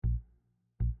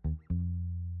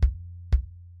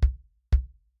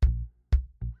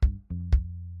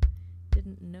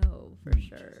for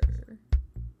sure.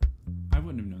 I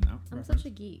wouldn't have known that. I'm reference. such a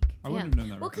geek. I wouldn't have known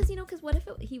that. Well, because what if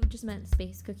he would just meant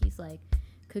space cookies, like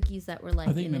cookies that were like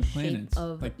I think in the planets, shape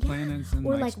of like planets and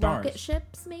or like like stars. rocket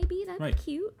ships, maybe that'd Right. be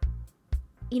cute.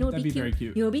 You know, That'd be very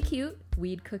cute. You know, it'd be cute.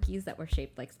 Weed cookies that were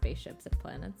shaped like spaceships and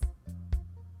planets.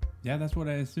 Yeah, that's what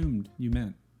I assumed you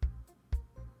meant.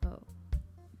 Oh.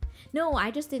 No, I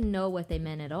just didn't know what they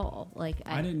meant at all. Like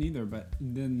I didn't either, but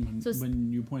then when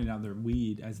you pointed out their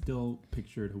weed, I still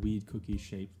pictured a weed cookie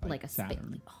shaped like a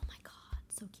Saturn. oh my god,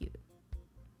 so cute.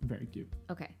 Very cute.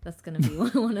 Okay, that's gonna be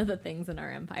one of the things in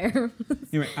our empire.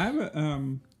 Anyway, I have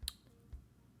a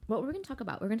What we're gonna talk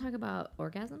about? We're gonna talk about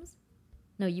orgasms.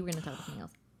 No, you were gonna talk about something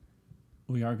else.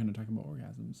 We are going to talk about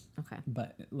orgasms. Okay.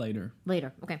 But later.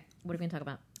 Later. Okay. What are we gonna talk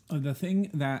about? The thing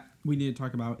that we need to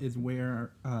talk about is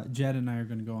where Jed and I are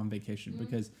going to go on vacation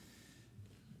because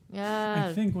Yeah.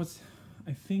 I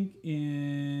think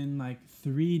in like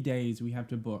 3 days we have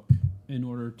to book in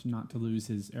order to not to lose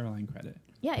his airline credit.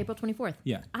 Yeah, April 24th.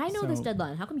 Yeah. I know this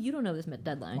deadline. How come you don't know this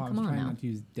deadline? Well, Come I was on trying now. not to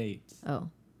use dates. Oh.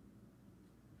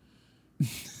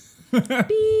 Beep.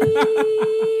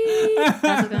 That's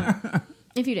what's going on.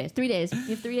 In a few days. 3 days. You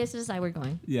have 3 days to decide where we're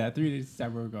going. Yeah, 3 days to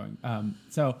decide where we're going.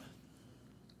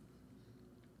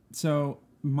 So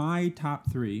my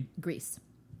top 3: Greece.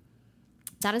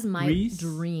 That is my Greece,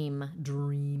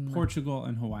 dream. Portugal,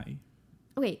 and Hawaii.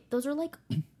 Okay, those are like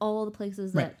all the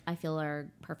places that I feel are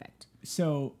perfect.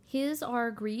 So His are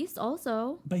Greece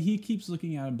also. but he keeps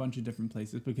looking at a bunch of different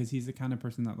places because he's the kind of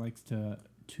person that likes to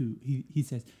he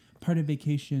says part of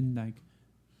vacation like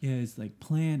is like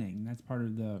planning. That's part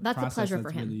of the That's a process pleasure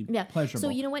that's for him. really Yeah. pleasurable. So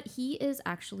you know what? He is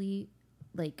actually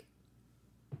like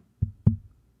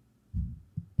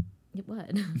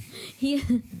what? he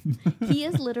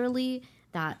is literally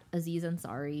that Aziz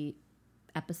Ansari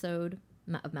episode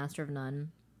of Master of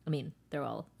None. I mean, they're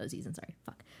all Aziz Ansari.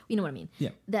 Fuck. You know what I mean? Yeah.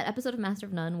 That episode of Master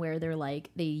of None where they're like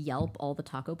they Yelp all the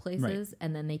taco places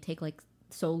and then they take like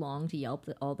so long to Yelp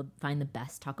find the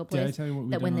best taco place. Did I tell you what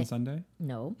we did on Sunday?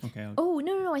 No. Okay. Oh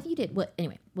no! I think you did. What?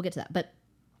 Anyway, we'll get to that. But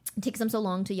it takes them so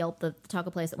long to Yelp the taco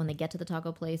place that when they get to the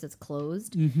taco place, it's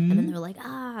closed, and then they're like,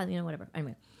 whatever.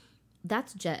 Anyway,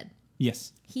 that's Jed.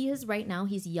 Yes. He is right now.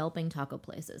 He's Yelping taco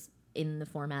places in the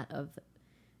format of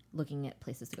looking at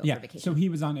places to go for vacation. So he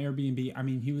was on Airbnb. I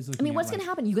mean, he was looking. What's gonna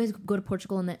happen? You guys go to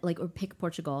Portugal and or pick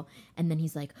Portugal, and then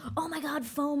he's like, "Oh my God,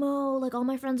 FOMO! Like all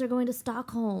my friends are going to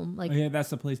Stockholm." Like, yeah, that's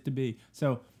the place to be.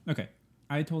 So okay,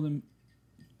 I told him.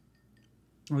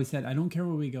 I said I don't care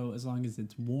where we go as long as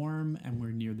it's warm and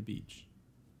we're near the beach.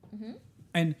 Mm-hmm.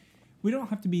 And we don't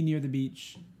have to be near the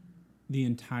beach the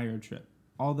entire trip.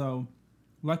 Although,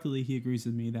 luckily, he agrees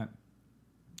with me that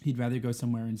he'd rather go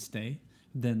somewhere and stay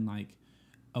than like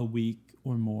a week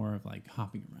or more of like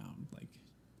hopping around like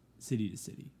city to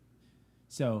city.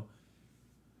 So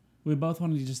we both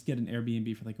wanted to just get an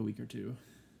Airbnb for like a week or two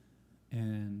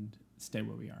and stay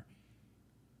where we are.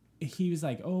 He was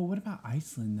like, "Oh, what about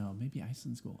Iceland though? Maybe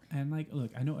Iceland's cool." And like,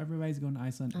 look, I know everybody's going to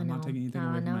Iceland. I'm not taking anything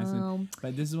away from Iceland,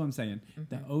 but this is what I'm saying: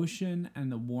 the ocean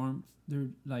and the warmth.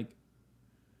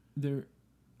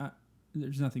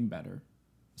 There's nothing better.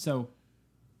 So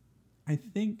I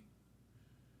think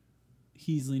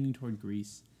he's leaning toward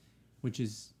Greece, which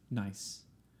is nice.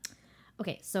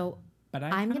 okay, so But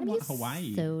I'm gonna be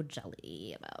Hawaii. so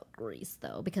jelly about Greece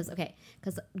though, because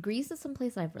Greece is some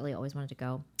place I've really always wanted to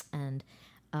go, and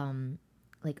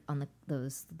like on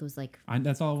those like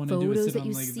that's all I want to do is photos sit that on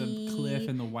you like see, the cliff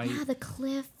and the white. the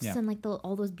cliffs and like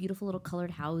all those beautiful little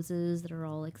colored houses that are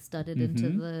all like studded Mm-hmm.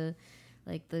 into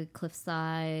the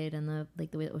cliffside and the way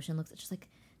the ocean looks. It's just like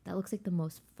that looks like the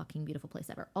most fucking beautiful place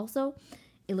ever. Also,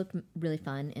 it looked really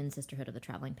fun in Sisterhood of the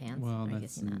Traveling Pants. Well, Have you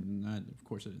that's seen that? not, of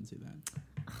course I didn't see that.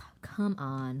 Come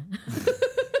on.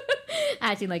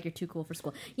 Acting like you're too cool for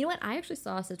school. You know what? I actually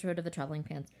saw Sisterhood of the Traveling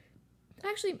Pants.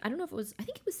 Actually, I don't know if it was... I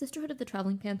think it was Sisterhood of the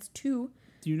Traveling Pants 2.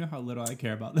 Do you know how little I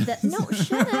care about this? No,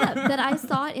 shut up. That I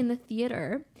saw it in the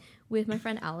theater with my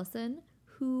friend Allison,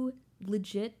 who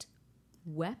legit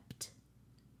wept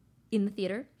in the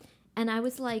theater. And I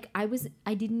was like... I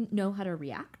didn't know how to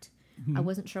react. Mm-hmm. I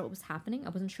wasn't sure what was happening. I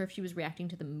wasn't sure if she was reacting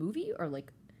to the movie or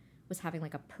like was having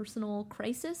like a personal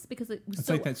crisis because it was It's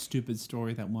like that stupid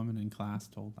story that woman in class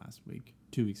told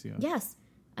 2 weeks ago. Yes.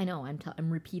 I know. I'm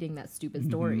repeating that stupid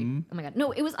story. Mm-hmm. Oh my God.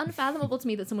 No, it was unfathomable to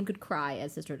me that someone could cry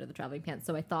as Sisterhood of the Traveling Pants.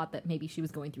 So I thought that maybe she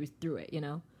was going through it, you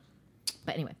know?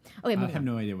 But anyway. Okay, I have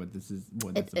no idea what this is.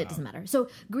 It doesn't matter. So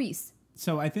Greece.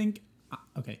 So I think,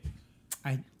 okay.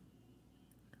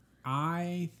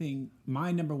 I think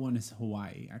my number one is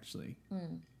Hawaii, actually.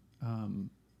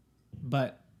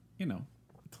 But,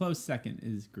 close second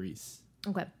is Greece.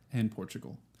 Okay. And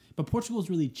Portugal. But Portugal's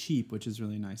really cheap, which is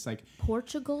really nice. Like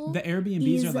Portugal, the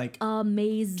Airbnbs is are like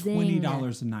amazing.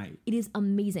 $20 a night. It is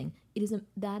amazing.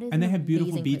 That is, And they an have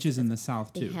beautiful amazing place beaches to in visit. the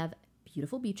south They too. have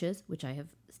beautiful beaches, which I have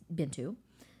been to.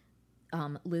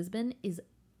 Lisbon is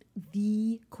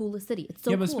the coolest city. It's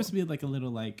so yeah, but cool. it's supposed to be like a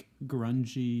little like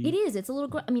grungy. It is. It's a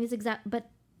little. I mean, it's exact. But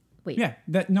wait. Yeah,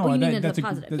 Oh, you mean in that's a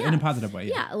positive? in a positive way.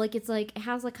 Yeah, like it's like it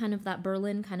has like kind of that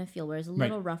Berlin kind of feel, where it's a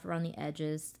little rough around the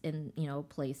edges in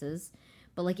places,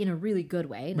 but like in a really good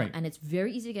way. Right. And it's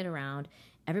very easy to get around.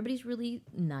 Everybody's really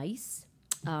nice.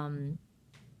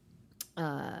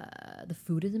 The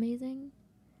food is amazing.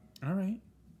 All right.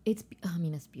 It's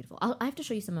beautiful. I have to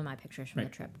show you some of my pictures from the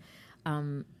trip.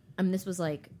 I mean, this was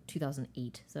like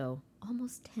 2008, so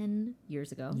almost 10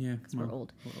 years ago. Yeah, because we're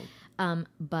old.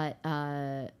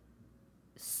 But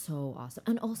so awesome,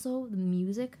 and also the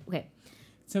music. Okay,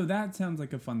 So that sounds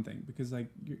like a fun thing because like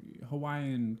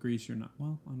Hawaii and Greece, you're not.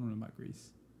 Well, I don't know about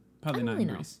Greece. Probably not in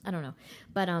Greece. I don't know,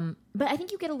 but I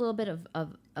think you get a little bit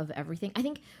of everything. I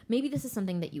think maybe this is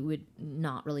something that you would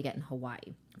not really get in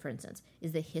Hawaii, for instance,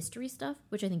 is the history stuff,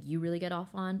 which I think you really get off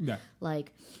on. Yeah.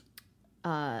 Like,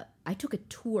 I took a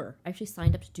tour. I actually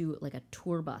signed up to do like a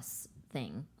tour bus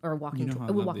thing or a walking tour. I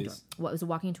It was a love walking these. tour. Well, it was a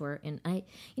walking tour, and I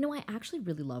actually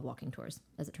really love walking tours,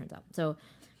 as it turns out. So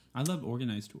I love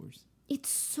organized tours. it's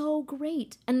so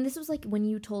great. And this was like when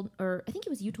you told, or I think it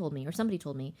was you told me, or somebody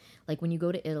told me, like when you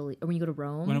go to Italy or when you go to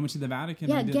Rome. When I went to the Vatican,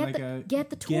 Yeah, I did get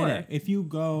the tour. If you're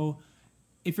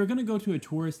going to go to a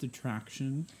tourist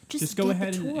attraction, just go get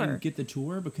ahead the tour. and get the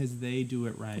tour because they do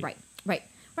it right.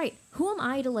 Right. Who am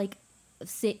I to like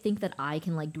think that I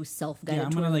can like do a self-guided Yeah,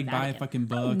 I'm tour going of to the like buy a Vatican? fucking I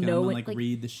book don't and I'm know going it, to like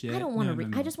read the shit. I don't want to read.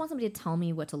 No. I just want somebody to tell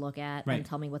me what to look at Right. and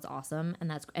tell me what's awesome,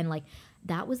 and like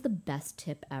that was the best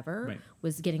tip ever. Right.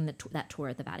 Was getting that tour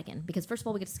at the Vatican, because first of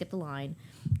all we get to skip the line,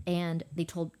 and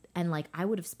like I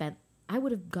would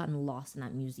have gotten lost in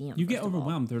that museum. You get first of all.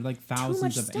 overwhelmed. There are like Too much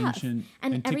thousands of stuff. ancient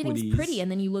and antiquities. everything's pretty, and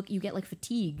then you get like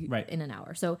fatigue Right. in an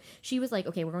hour. So she was like,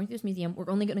 okay, we're going through this museum, we're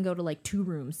only going to go to like 2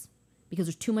 rooms because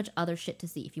there's too much other shit to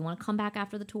see. If you want to come back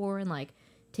after the tour and like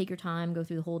take your time, go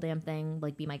through the whole damn thing,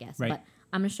 like be my guest. Right. But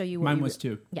I'm going to show you what Mine you was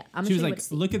too. Yeah, I'm She going to was show you like, what to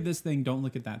see. look at this thing, don't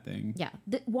look at that thing. Yeah,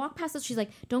 walk past us. She's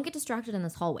like, don't get distracted in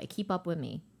this hallway. Keep up with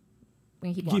me.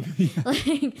 We're going to keep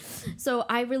walking. Like, so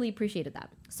I really appreciated that.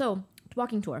 So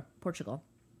walking tour, Portugal.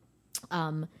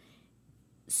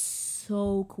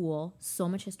 So cool, so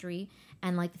much history,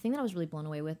 and like the thing that I was really blown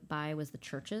away by was the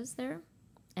churches there,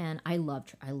 and I love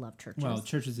churches. Well,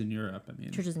 churches in Europe, I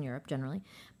mean. Churches in Europe generally,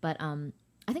 but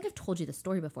I think I've told you the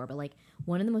story before, but like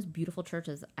one of the most beautiful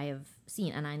churches I have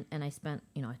seen, and I spent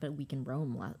a week in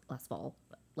Rome last fall,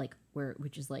 like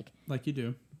which is like Like you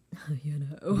do.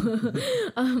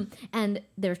 and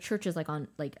there are churches like on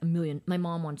like a million. My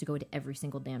mom wanted to go to every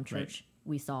single damn church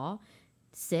we saw,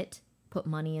 put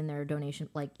money in their donation,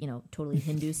 like, totally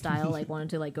Hindu style, like wanted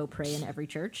to like go pray in every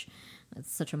church.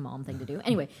 That's such a mom thing to do.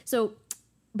 Anyway, so,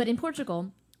 but in Portugal,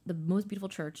 the most beautiful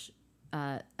church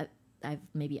I've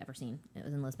maybe ever seen, it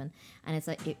was in Lisbon. And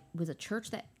it was a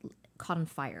church that caught on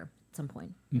fire at some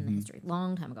point in the history,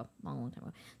 long time ago.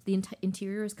 So the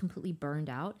interior is completely burned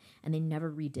out and they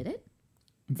never redid it.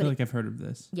 I feel like I've heard of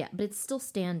this. Yeah, but it's still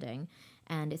standing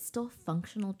and it's still a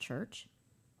functional church.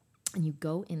 And you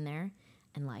go in there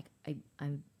and like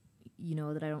I'm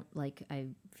that I don't like, I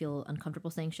feel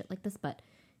uncomfortable saying shit like this, but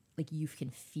like you can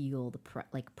feel the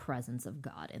presence of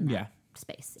God in that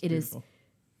space. It is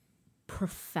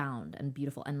profound and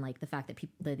beautiful, and like the fact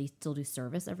that they still do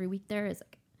service every week there is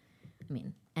like, I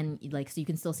mean, and like so you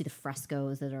can still see the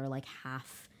frescoes that are like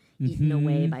half eaten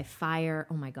away by fire.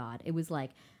 Oh my God, it was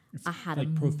like I had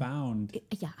like profound.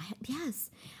 Yes,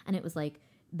 and it was like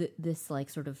this like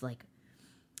sort of like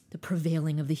the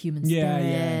prevailing of the human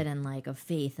spirit and like of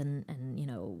faith and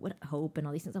what hope and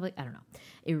all these things. I'm like, I don't know.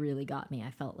 It really got me.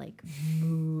 I felt like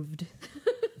moved.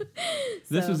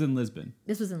 This was in Lisbon.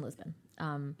 This was in Lisbon.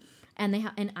 And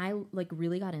and I like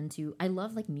really got into. I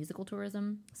love like musical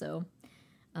tourism. So,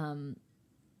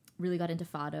 really got into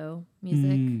fado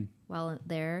music while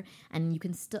there, and you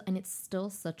can still, and it's still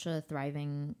such a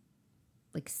thriving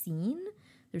like scene.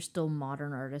 There's still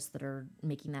modern artists that are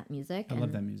making that music. I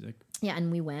love that music. Yeah, and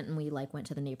we went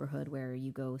to the neighborhood where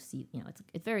you go see,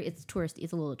 it's touristy.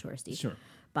 It's a little touristy. Sure.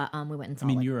 But we went and saw.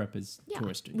 Europe is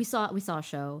touristy. We saw a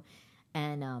show,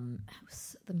 and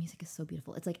the music is so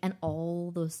beautiful. It's like, and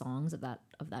all those songs of that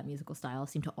musical style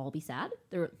seem to all be sad.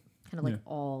 They're kind of like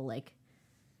all like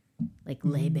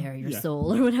lay bare your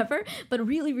soul or whatever, but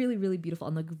really, really, really beautiful.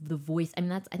 And the voice, I mean,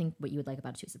 that's, I think what you would like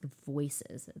about it too, is the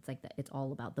voices. It's like it's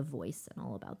all about the voice and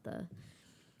all about the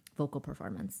vocal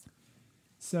performance.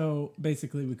 So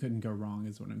basically, we couldn't go wrong,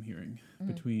 is what I'm hearing,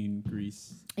 between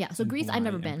Greece. Yeah. So and Greece, I've Hawaii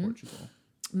never and been.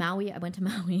 Maui. Maui, I went to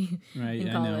Maui Right. in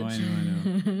I college.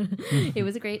 know. It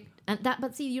was a great,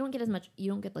 but see, you don't get as much.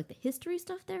 You don't get like the history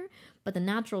stuff there, but the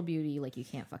natural beauty, like you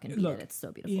can't fucking beat Look, it. It's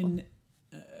so beautiful. In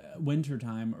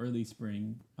wintertime, early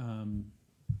spring,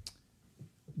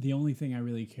 the only thing I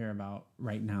really care about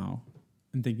right now,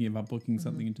 and thinking about booking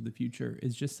something into the future,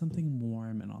 is just something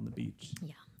warm and on the beach.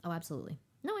 Yeah. Oh, absolutely.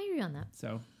 No, I hear you on that.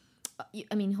 So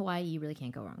I mean, Hawaii, you really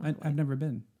can't go wrong with Hawaii. I've never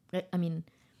been. I mean,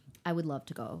 I would love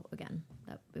to go again.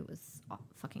 It was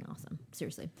fucking awesome.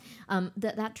 Seriously.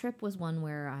 That trip was one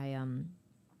where I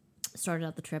started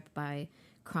out the trip by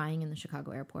crying in the Chicago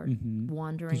airport,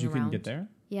 wandering Because you around. couldn't get there?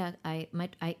 Yeah, I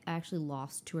actually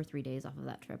lost 2 or 3 days off of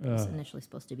that trip. It was initially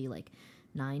supposed to be like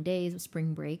 9 days of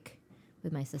spring break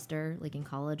with my sister, like in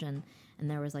college, and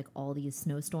there was like all these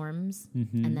snowstorms,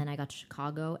 and then I got to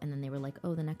Chicago, and then they were like,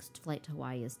 oh, the next flight to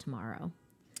Hawaii is tomorrow.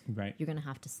 Right. You're gonna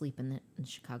have to sleep in the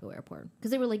Chicago airport,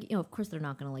 because they were like, of course they're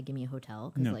not gonna like give me a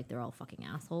hotel, because like they're all fucking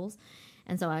assholes.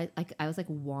 And so I was like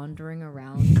wandering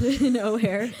around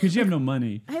nowhere Because you have no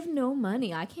money. I have no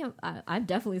money. I can't. I'm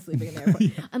definitely sleeping in the airport.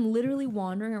 I'm literally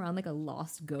wandering around like a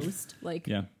lost ghost, like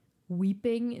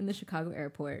weeping in the Chicago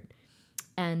airport.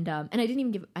 And I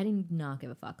did not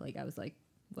give a fuck. Like I was like,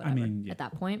 whatever at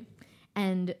that point.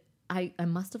 And I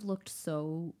must have looked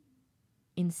so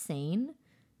insane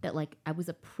that like I was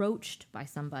approached by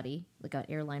somebody, like an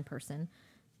airline person,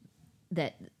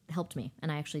 that helped me,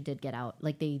 and I actually did get out.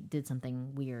 Like they did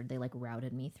something weird. They like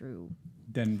routed me through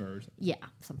Denver. Yeah,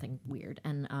 something weird,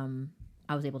 and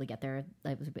I was able to get there.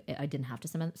 I didn't have to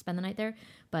spend the night there,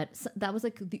 but that was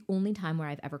like the only time where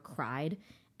I've ever cried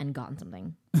and gotten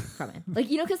something from it. Like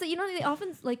because they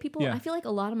often like people. Yeah. I feel like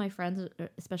a lot of my friends,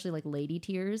 especially like lady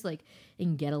tears, like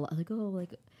and get a lot like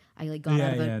I like got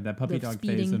out of that puppy dog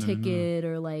speeding phase, ticket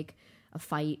or like a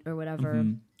fight or whatever.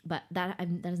 But that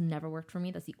has never worked for me.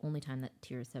 That's the only time that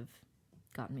tears have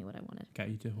gotten me what I wanted. Got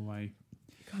you to Hawaii.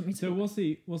 Got me to So we'll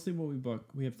see what we book.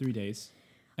 We have 3 days,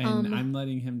 and I'm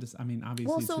letting him just. I mean,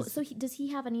 obviously. Well, does he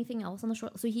have anything else on the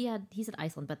shore? So he said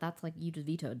Iceland, but that's like you just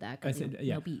vetoed that. I said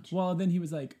no beach. Well, then he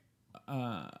was like,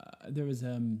 there's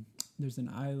an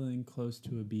island close to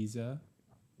Ibiza.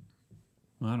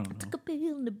 I don't know. I took a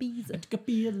pill in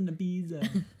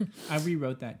Ibiza. I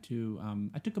rewrote that to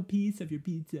I took a piece of your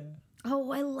pizza.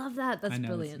 Oh, I love that. That's I know,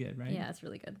 brilliant. it's good, right? Yeah, it's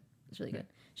really good. It's really good.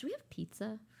 Should we have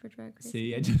pizza for Drag Race?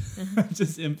 See, I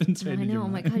just infiltrated. I know. Your Oh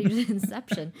my mind. god, you did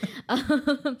Inception.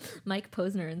 Mike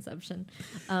Posner Inception.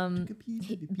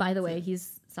 By the way, he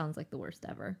sounds like the worst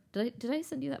ever. Did I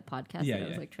send you that podcast that I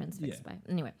was like transfixed by?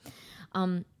 Anyway,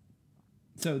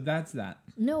 so that's that.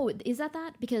 no, is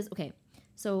that? Because okay,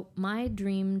 so my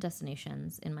dream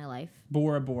destinations in my life.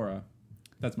 Bora Bora,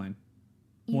 that's mine.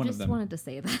 You One of just them. wanted to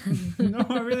say that. No,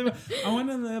 I want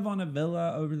to live on a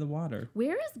villa over the water.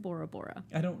 Where is Bora Bora?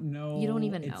 I don't know. You don't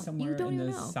even know. It's somewhere You don't in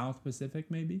even the know. South Pacific,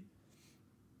 maybe.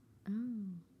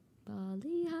 Oh,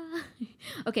 Bali High.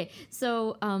 Okay,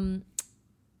 so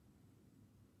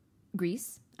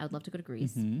Greece. I would love to go to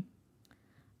Greece.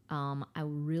 I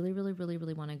really, really, really,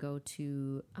 really want to go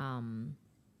to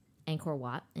Angkor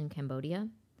Wat in Cambodia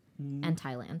and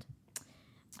Thailand.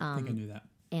 I think I knew that.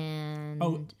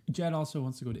 And Jed also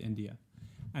wants to go to India,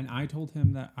 and I told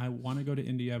him that I want to go to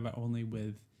India, but only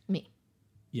with me.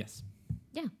 Yes.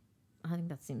 Yeah, I think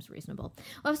that seems reasonable.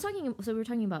 Well, we were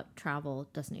talking about travel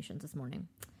destinations this morning.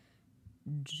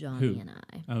 Johnny and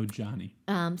I. Oh, Johnny.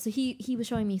 So he was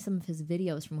showing me some of his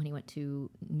videos from when he went to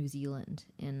New Zealand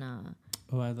in I'd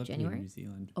love January? to go to New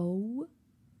Zealand. Oh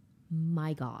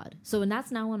my god. So and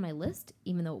that's now on my list,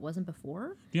 even though it wasn't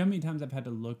before. Do you know how many times I've had to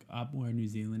look up where New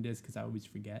Zealand is because I always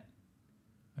forget?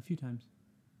 A few times.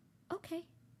 Okay.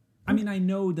 I mean, I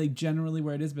know like generally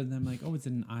where it is, but then I'm like, oh, it's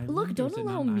an island. Look, or don't is it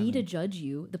allow not an me to island? judge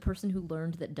you, the person who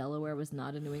learned that Delaware was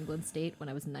not a New England state when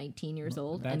I was 19 years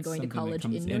old and That's going to something that college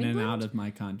comes in New in England. and out of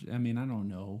my country. I mean, I don't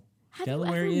know. Have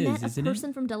Delaware you ever is, met a isn't it?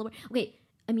 person from Delaware? Okay,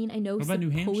 I mean, I know What about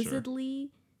New Hampshire?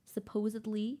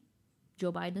 supposedly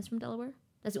Joe Biden is from Delaware.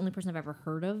 That's the only person I've ever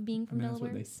heard of being from That's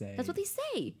Delaware. what they say. That's what they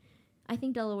say. I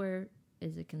think Delaware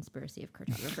is a conspiracy of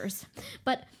cartographers.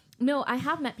 But no, I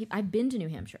have met people. I've been to New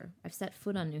Hampshire. I've set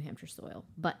foot on New Hampshire soil.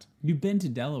 But You've been to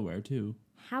Delaware too.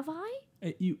 have I?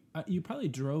 You probably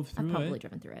drove through I've probably it.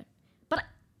 driven through it. But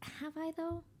have I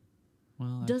though?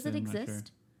 Well, Does it actually, I'm not exist?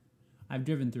 sure. I've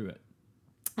driven through it.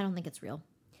 I don't think it's real.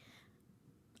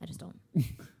 I just don't.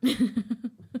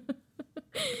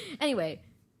 Anyway,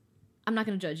 I'm not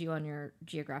going to judge you on your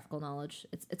geographical knowledge.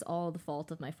 It's all the fault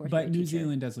of my fourth But grade New teacher.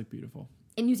 Zealand does look beautiful.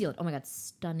 In New Zealand, oh my god,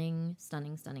 stunning,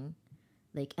 stunning, stunning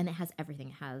lake, and it has everything.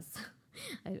 It has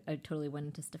I totally went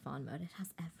into Stefan mode. It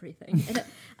has everything.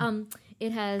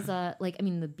 It has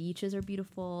the beaches are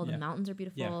beautiful. The Yeah. mountains are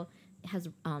beautiful. Yeah. It has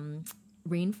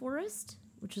rainforest,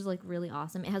 which is like really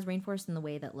awesome. It has rainforest in the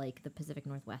way that like the Pacific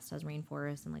Northwest has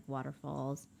rainforest and like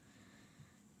waterfalls.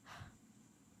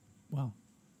 Well,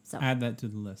 So add that to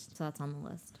the list. that's on the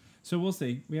list. So we'll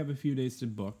see. We have a few days to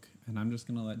book, and I'm just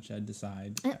gonna let Jed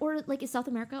decide. Or like, is South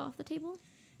America off the table?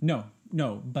 No,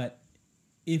 but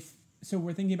if so,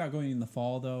 we're thinking about going in the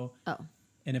fall though. Oh.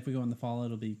 And if we go in the fall,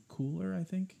 it'll be cooler, I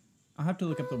think. I'll have to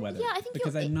look up the weather. Yeah, I think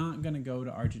because I'm not gonna go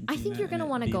to Argentina. I think you're going gonna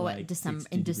want to go at 60 in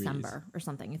degrees. December or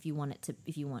something if you want to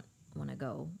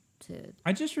go to.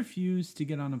 I just refuse to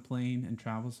get on a plane and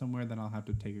travel somewhere that I'll have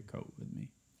to take a coat with me.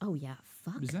 Oh yeah,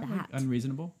 fuck Is that that. like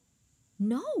unreasonable?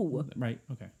 No, Right.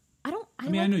 Okay. I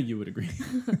I know you would agree.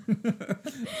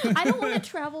 I don't want to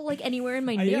travel like anywhere in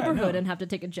my Yeah, neighborhood no. and have to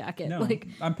take a jacket. No, Like,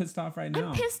 I'm pissed off right now.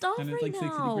 I'm pissed off and it's right like 60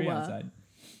 now. degrees outside.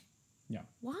 Yeah.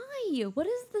 why? What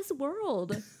is this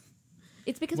world?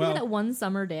 It's because we Well, had that one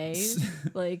summer day,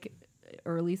 like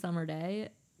early summer day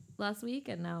last week,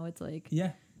 and now it's like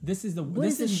Yeah. This is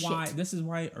is this why shit? this is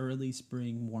why early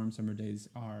spring warm summer days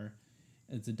are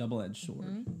it's a double-edged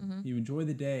sword. You enjoy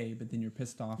the day, but then you're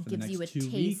pissed off for the gives you a next 2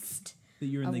 weeks taste that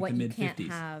you're in of like what the you mid can't 50s.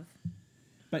 have.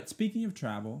 But speaking of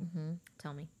travel,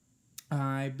 Tell me.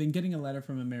 I've been getting a letter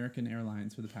from American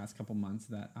Airlines for the past couple months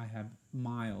that I have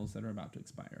miles that are about to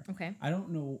expire. Okay. I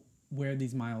don't know where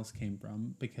these miles came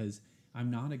from because I'm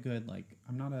not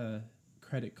a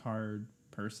credit card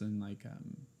person. Like,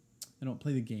 I don't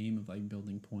play the game of like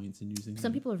building points and using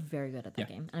Some them. people are very good at that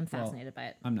Yeah. game, and I'm Well, fascinated by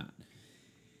it. I'm not.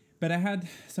 But I had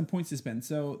some points to spend.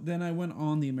 So then I went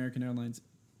on the American Airlines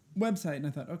website and I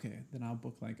thought, okay, then I'll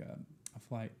book like a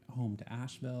flight home to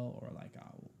Asheville or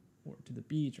to the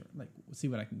beach or like see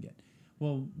what I can get.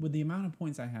 Well, with the amount of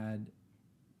points I had,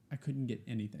 I couldn't get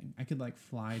anything. I could like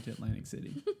fly to Atlantic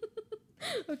City.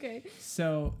 Okay.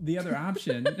 So the other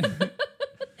option,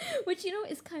 Which,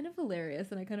 is kind of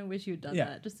hilarious, and I kind of wish you'd done Yeah.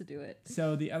 that just to do it.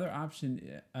 so the other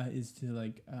option is to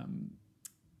like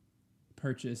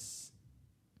purchase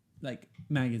like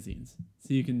magazines.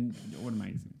 So you can order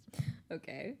magazines.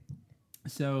 Okay.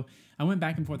 So I went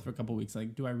back and forth for a couple weeks.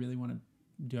 Like, do I really want to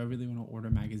order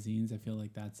magazines? I feel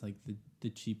like that's like the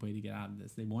cheap way to get out of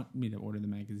this. They want me to order the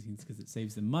magazines because it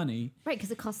saves them money. Right, because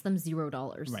it costs them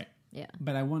 $0. Right. Yeah.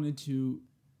 But I wanted to,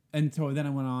 and so then I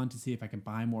went on to see if I could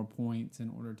buy more points in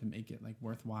order to make it like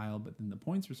worthwhile. But then the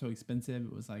points were so expensive.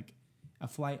 It was like a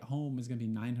flight home is going to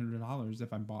be $900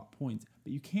 if I bought points.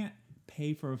 But you can't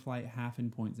pay for a flight half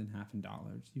in points and half in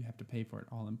dollars. You have to pay for it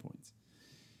all in points.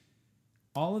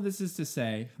 All of this is to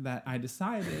say that I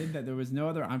decided that there was no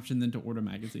other option than to order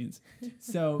magazines.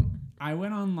 So I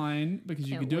went online because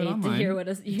you Can't could do it wait to online hear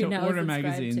what you're now order subscribed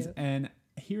magazines. to. And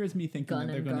here is me thinking Gun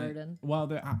that they're and going Garden. to.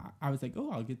 Well, I was like,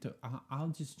 oh, I'll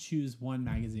just choose one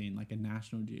magazine, like a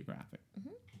National Geographic.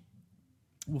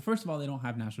 Well, first of all, they don't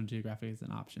have National Geographic as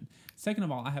an option. Second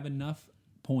of all, I have enough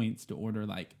points to order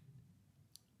like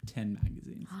 10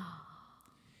 magazines.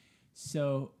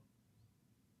 So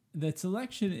the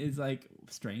selection is like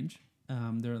strange.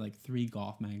 There are like 3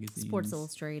 golf magazines. Sports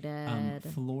Illustrated.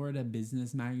 Florida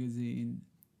Business Magazine,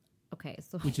 Okay,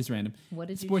 so which is random. what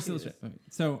did you Sports choose? Illustrated. Okay.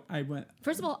 So I went.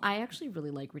 First of all, I actually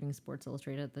really like reading Sports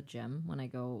Illustrated at the gym when I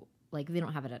go. Like, they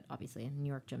don't have it obviously. New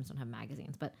York gyms don't have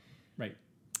magazines, but Right.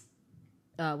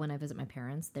 when I visit my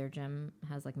parents, their gym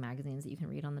has like magazines that you can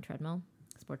read on the treadmill.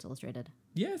 Sports Illustrated.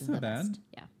 Yeah, it's is not the bad. best.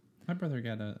 Yeah. My brother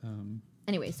got a.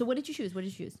 Anyway, so what did you choose? What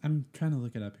did you choose? I'm trying to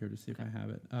look it up here to see if I have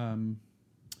it.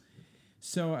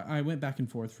 So I went back and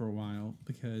forth for a while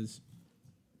because,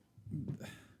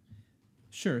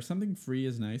 sure, something free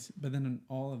is nice, but then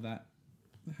all of that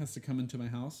has to come into my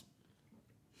house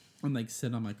and like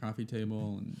sit on my coffee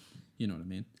table, and you know what I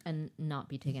mean, And not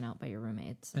be taken out by your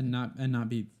roommates. and not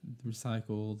be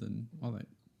recycled and all that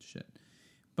shit.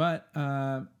 But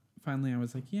finally, I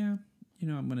was like, yeah,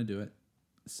 I'm gonna do it.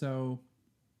 So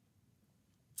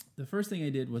the first thing I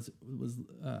did was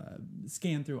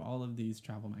scan through all of these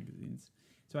travel magazines.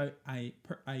 So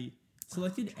I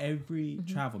selected every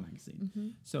travel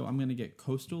magazine. So I'm gonna get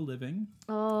Coastal Living.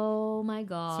 Oh my So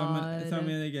god. I'm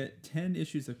gonna get 10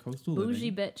 issues of Coastal Bougie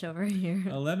Living, bitch over here.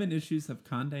 11 issues of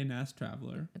Condé Nast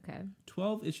Traveler, Okay.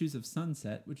 12 issues of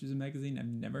Sunset, which is a magazine I've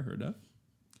never heard of,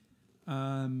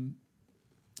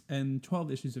 and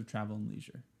 12 issues of Travel and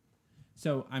Leisure.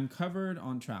 So I'm covered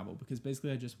on travel because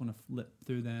basically I just want to flip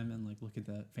through them and like look at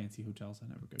the fancy hotels I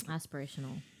never go to.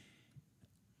 Aspirational.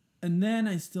 And then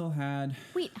I still had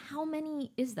Wait, how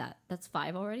many is that? That's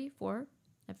 5 already? 4?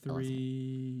 I've lost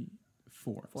it.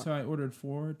 4. Four. So I ordered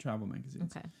 4 travel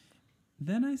magazines. Okay.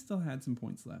 Then I still had some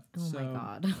points left. Oh my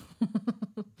God.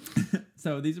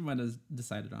 So these are what I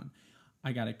decided on.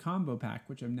 I got a combo pack,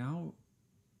 which I'm now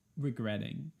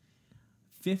regretting.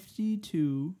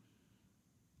 52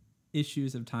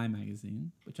 issues of Time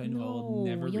magazine, which I know I will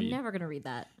never read. You're never going to read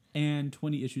that. And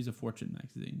 20 issues of Fortune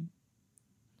magazine.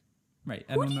 Right.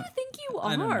 Who do you think you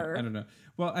are? I don't know.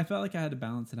 Well, I felt like I had to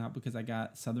balance it out because I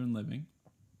got Southern Living.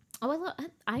 Oh,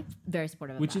 I'm very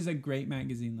supportive of that. Which is a great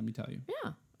magazine, let me tell you.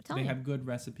 Yeah, They have good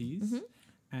recipes,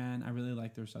 and I really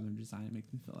like their Southern design. It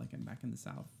makes me feel like I'm back in the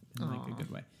South in like a good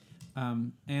way.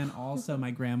 And also,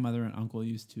 my grandmother and uncle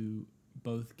used to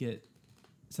both get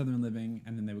Southern Living,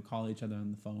 and then they would call each other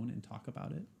on the phone and talk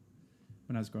about it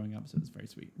when I was growing up, so it was very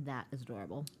sweet. That is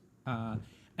adorable.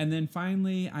 And then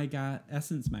finally, I got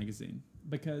Essence magazine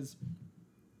because,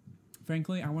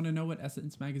 frankly, I want to know what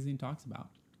Essence magazine talks about.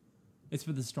 It's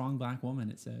for the strong black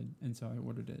woman, it said, and so I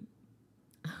ordered it.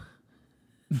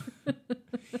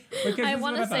 I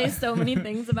want to say so many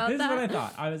things about this that. This is what I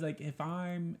thought. I was like,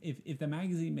 if the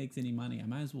magazine makes any money, I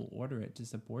might as well order it to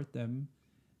support them.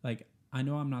 Like, I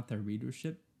know I'm not their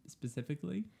readership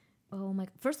specifically. Oh my!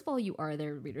 First of all, you are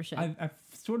their readership. I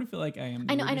sort of feel like I am.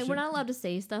 I know. We're not allowed to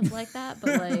say stuff like that,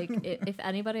 but like, if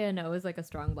anybody I know is like a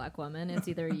strong black woman, it's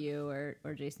either you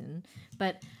or Jason.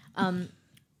 But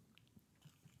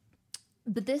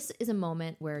this is a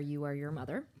moment where you are your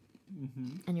mother,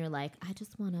 and you're like, I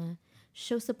just want to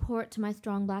show support to my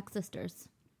strong black sisters,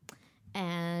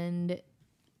 and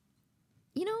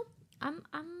you know, I'm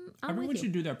Everyone with you.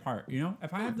 should do their part. You know,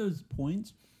 if I have those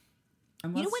points.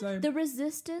 You know what? The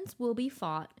resistance will be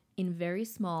fought in very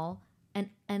small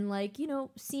and like, you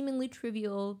know, seemingly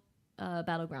trivial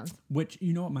battlegrounds. Which,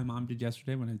 you know what my mom did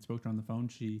yesterday when I spoke to her on the phone?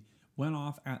 She went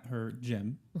off at her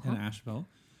gym in Asheville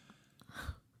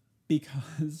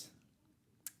because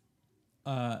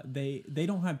they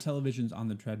don't have televisions on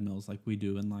the treadmills like we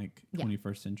do in like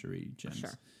 21st century gyms. Sure.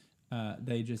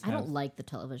 They just have, I don't like the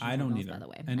television. I don't either. By the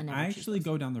way, and I actually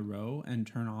go down the row and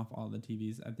turn off all the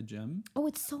TVs at the gym. Oh,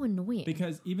 it's so annoying.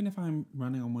 Because even if I'm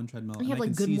running on one treadmill, you have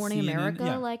like Good Morning CNN,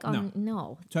 America, like on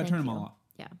no. So I turn them all off.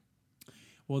 Yeah.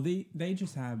 Well, they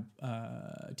just have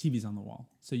TVs on the wall,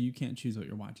 so you can't choose what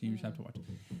you're watching. You just have to watch it.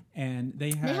 And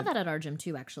they have that at our gym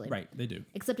too, actually. Right, they do.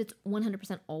 Except it's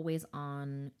 100% always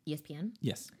on ESPN.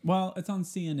 Yes. Well, it's on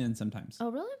CNN sometimes.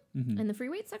 Oh, really? In the free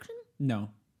weight section? No.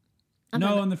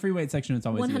 In the free weight section, it's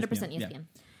always 100% ESPN. ESPN. Yeah.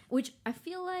 Which I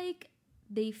feel like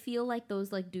they feel like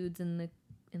those like dudes in the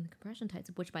compression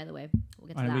tights. Which, by the way, we'll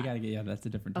get to that. We gotta get that's a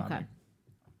different topic. Okay.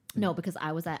 No, because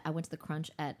I went to the Crunch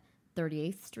at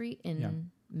 38th Street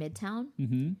in Midtown.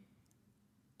 Mm-hmm.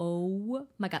 Oh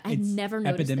my God! I had never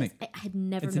noticed this. I had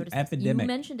never noticed this. You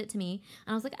mentioned it to me,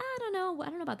 and I was like, I don't know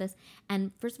about this.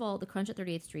 And first of all, the Crunch at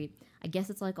 38th Street, I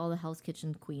guess it's like all the Hell's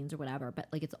Kitchen queens or whatever, but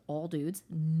like it's all dudes,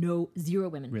 zero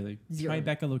women. Really, zero.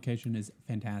 Tribeca location is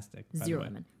fantastic. Zero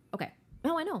women. Okay.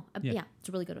 No, I know. Yeah, it's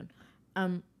a really good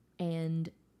one. And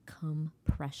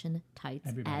compression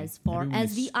tights, as far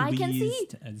as the eye can see,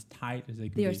 as tight as they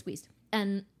can. They are squeezed.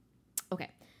 And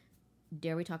okay,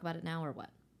 dare we talk about it now or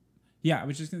what? Yeah, I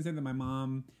was just going to say that my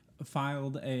mom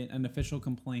filed an official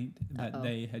complaint that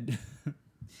they had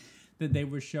that they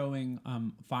were showing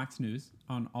Fox News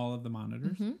on all of the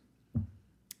monitors,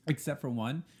 except for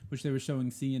one, which they were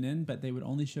showing CNN, but they would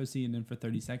only show CNN for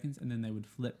 30 seconds, and then they would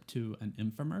flip to an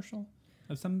infomercial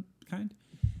of some kind.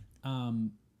 I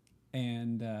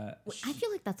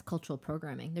feel like that's cultural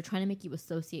programming. They're trying to make you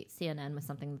associate CNN with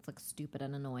something that's like stupid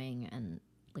and annoying and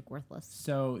like worthless.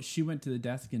 So she went to the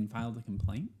desk and filed a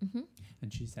complaint,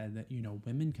 and she said that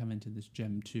women come into this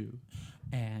gym too,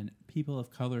 and people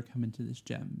of color come into this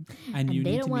gym, and you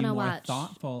need to be more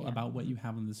thoughtful about what you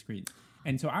have on the screen.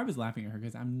 And so I was laughing at her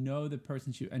because I know the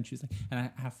person she was like, and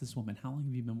I asked this woman, how long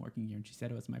have you been working here? And she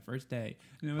said it was my first day.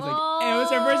 And I was like, it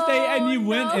was her first day, and you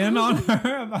went in on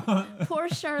her about poor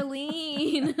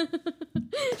Charlene.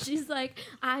 She's like,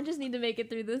 I just need to make it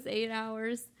through this 8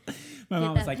 hours. My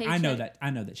mom was like, paycheck.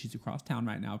 I know that she's across town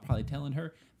right now, probably telling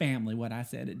her family what I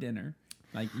said at dinner.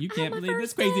 Like, you can't believe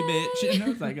this crazy bitch. And I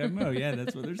was like, oh yeah,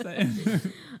 that's what they're saying.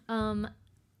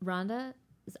 Rhonda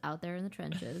is out there in the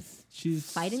trenches.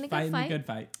 She's fighting the good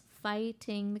fight.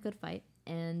 Fighting the good fight.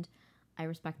 And I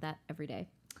respect that every day.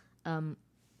 Do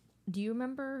you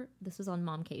remember, this was on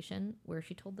Momcation, where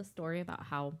she told the story about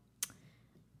how,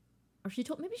 or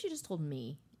maybe she just told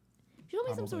me. She told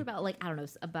me some story about, like, I don't know,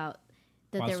 about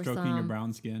that while there was stroking your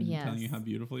brown skin, telling you how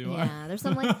beautiful you are. Yeah,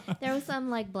 there was some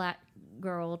like black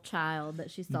girl child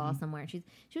that she saw somewhere. She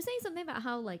was saying something about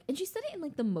how like, and she said it in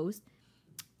like the most,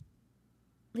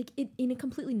 like in a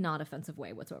completely not offensive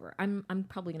way whatsoever. I'm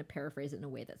probably going to paraphrase it in a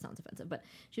way that sounds offensive, but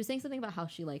she was saying something about how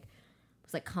she like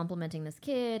was like complimenting this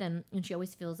kid, and she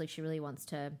always feels like she really wants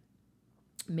to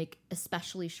make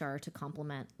especially sure to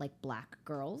compliment like black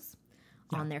girls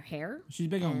on their hair. She's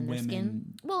big on and their women.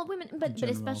 skin. Well, women, but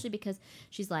general. especially because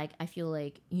she's like, I feel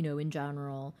like, you know, in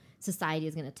general, society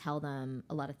is going to tell them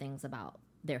a lot of things about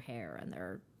their hair and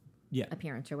their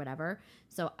appearance or whatever.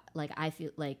 So like, I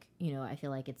feel like, you know, I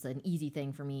feel like it's an easy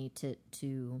thing for me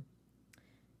to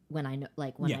when I know,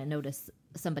 like when I notice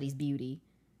somebody's beauty,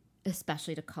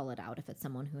 especially to call it out if it's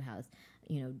someone who has,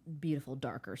 you know, beautiful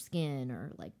darker skin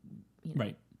or like, you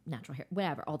know, natural hair,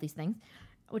 whatever, all these things.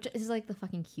 Which is like the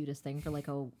fucking cutest thing for like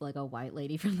a white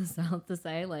lady from the South to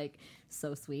say, like,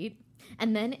 so sweet.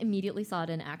 And then immediately saw it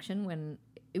in action when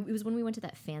it was when we went to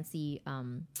that fancy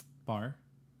bar.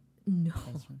 No,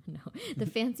 the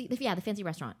fancy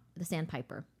restaurant, the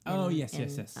Sandpiper.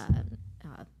 Yes.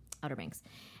 Outer Banks,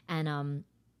 and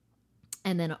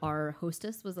then our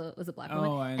hostess was a black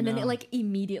woman, and then it like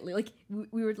immediately like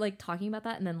we were like talking about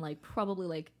that, and then like probably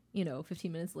like, you know,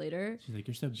 15 minutes later, she's like,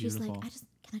 "You're so beautiful." She's like,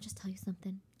 can I just tell you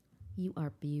something? You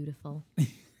are beautiful.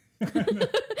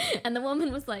 And the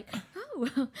woman was like,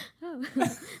 oh,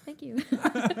 thank you.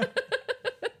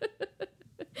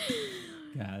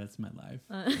 Yeah, that's my life.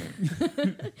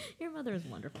 Your mother is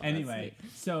wonderful. Anyway,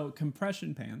 so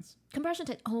compression pants. Compression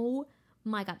tights. Oh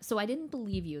my God. So I didn't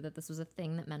believe you that this was a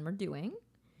thing that men were doing.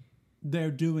 They're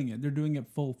doing it. They're doing it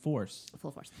full force.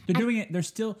 Full force. They're doing it. They're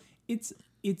still. It's.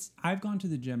 I've gone to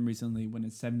the gym recently when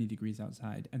it's 70 degrees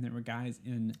outside, and there were guys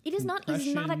in. It is not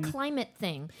a climate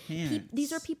thing.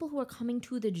 These are people who are coming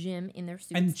to the gym in their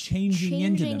suits and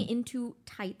changing into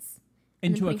tights.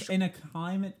 In a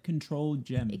climate controlled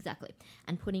gym. Exactly,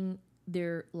 and putting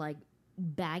their like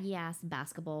baggy ass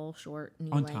basketball short knee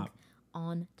on length top.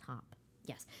 On top.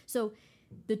 Yes. So.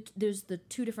 There's the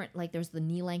two different, like there's the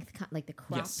knee length, like the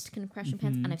cropped compression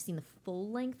pants, and I've seen the full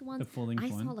length ones. The full length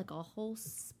one. I saw like a whole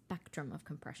spectrum of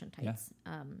compression tights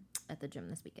at the gym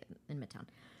this weekend in Midtown.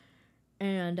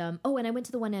 And and I went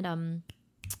to the one at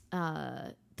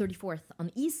 34th on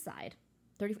the east side.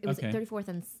 It was at 34th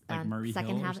and like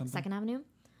Second Avenue.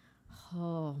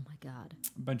 Oh my God!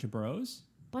 A bunch of bros.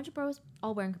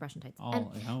 All wearing compression tights.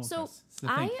 So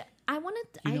I wanted.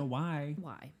 You know why?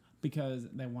 Why? Because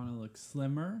they want to look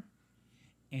slimmer,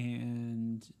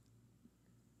 and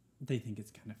they think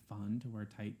it's kind of fun to wear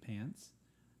tight pants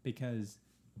because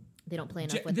they don't play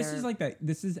enough with this is like that.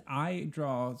 This is I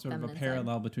draw sort of a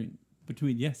parallel between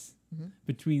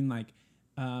between like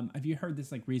have you heard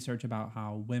this like research about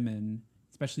how women,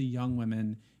 especially young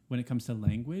women, when it comes to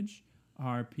language,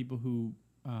 are people who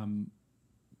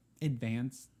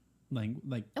advance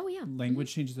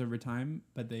language changes over time,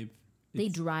 but they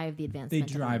drive the advancement.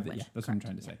 They drive of it. Yeah, that's what I'm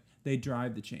trying to say. They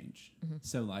drive the change.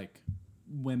 So like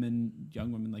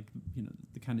young women, like, you know,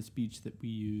 the kind of speech that we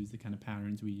use, the kind of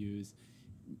patterns we use,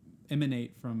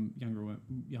 emanate from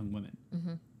young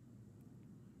women.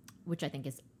 Which I think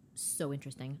is so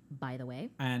interesting, by the way.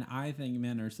 And I think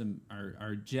men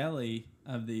are jelly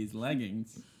of these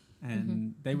leggings,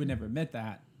 and they would never admit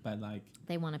that. But like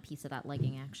they want a piece of that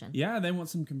legging action. Yeah, they want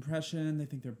some compression. They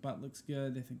think their butt looks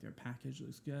good. They think their package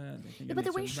looks good. They think but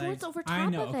they're wearing shorts over top of it. I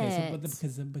know. Okay,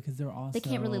 so because they're also they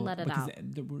can't really let it out.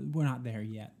 We're not there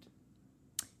yet.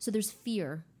 So there's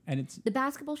fear, and it's the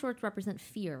basketball shorts represent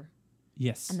fear.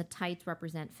 Yes, and the tights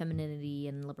represent femininity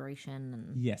and liberation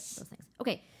and yes, those things.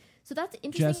 Okay, so that's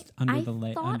interesting. Just under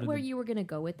I thought where you were going to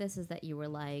go with this is that you were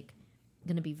like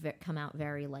going to be come out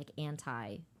very like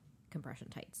anti compression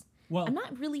tights. Well, I'm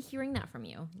not really hearing that from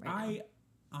you right now.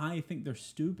 I think they're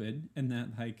stupid, and that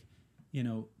like, you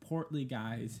know, portly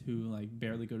guys who like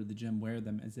barely go to the gym wear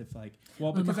them as if like,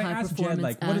 well, because I asked Jed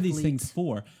like, what are these things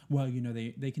for? Well, you know,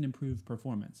 they can improve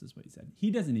performance, is what he said.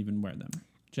 He doesn't even wear them.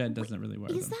 Jed doesn't really wear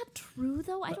them. Is that true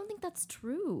though? I don't think that's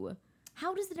true.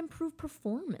 How does it improve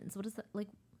performance? What is that like?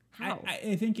 How?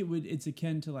 I think it's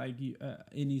akin to like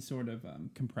any sort of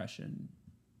compression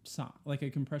sock, like a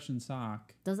compression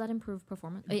sock. Does that improve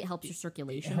performance? It helps your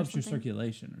circulation. It helps your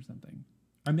circulation or something,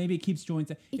 or maybe it keeps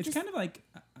joints. It's kind of like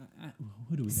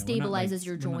who do we know? Stabilizes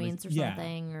your joints or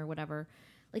something or whatever.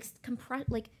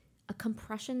 Like a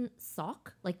compression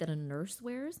sock, like that a nurse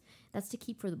wears. That's to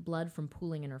keep for the blood from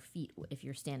pooling in her feet if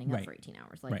you're standing up for 18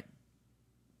 hours. Like,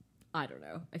 I don't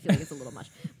know. I feel like it's a little much.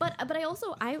 But I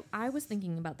also I was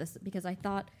thinking about this because I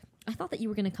thought that you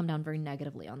were going to come down very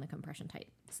negatively on the compression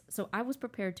tights. So I was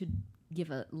prepared to give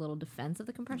a little defense of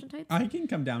the compression tights. I can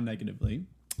come down negatively.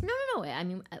 No. I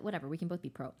mean, whatever. We can both be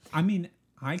pro. I mean,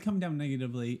 I come down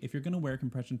negatively. If you're going to wear a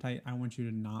compression tight, I want you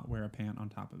to not wear a pant on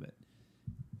top of it.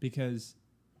 Because...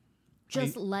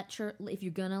 Just if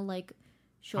you're going to like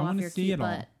show off your cute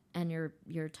butt and your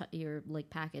like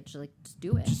package, like just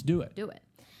do it. Just do it. Do it.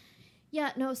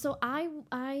 Yeah, no, so I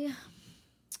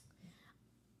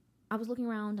was looking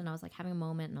around and I was like having a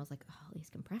moment and I was like, oh, these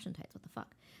compression tights, what the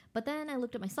fuck? But then I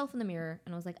looked at myself in the mirror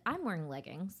and I was like, I'm wearing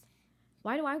leggings.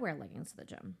 Why do I wear leggings to the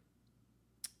gym?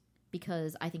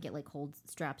 Because I think it like holds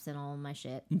straps in all my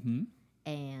shit. Mm-hmm.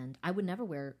 And I would never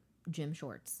wear gym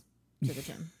shorts to the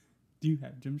gym. Do you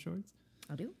have gym shorts?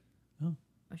 I do. Oh.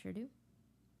 I sure do.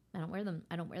 I don't wear them.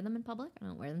 I don't wear them in public. I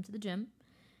don't wear them to the gym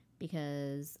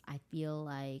because I feel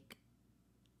like,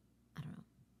 I don't know.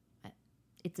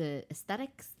 It's a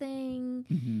aesthetics thing,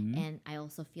 and I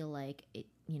also feel like it.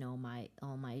 You know,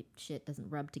 all my shit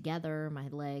doesn't rub together. My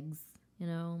legs, you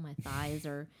know, my thighs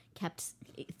are kept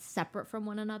separate from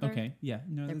one another. Okay, yeah,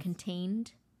 no, they're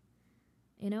contained.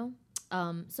 You know,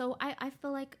 so I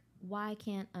feel like why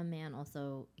can't a man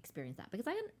also experience that? Because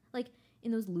I like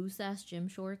in those loose ass gym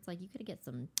shorts, like you could get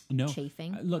some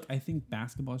chafing. Look, I think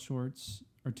basketball shorts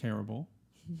are terrible.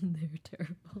 They're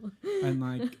terrible. And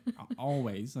like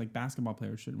always, like basketball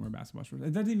players shouldn't wear basketball shorts.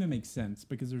 It doesn't even make sense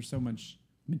because there's so much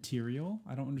material.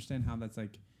 I don't understand how that's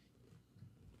like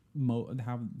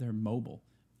how they're mobile.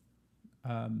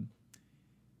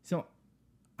 So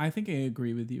I think I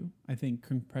agree with you. I think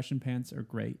compression pants are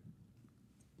great.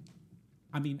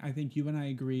 I mean, I think you and I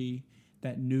agree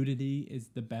that nudity is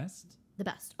the best. The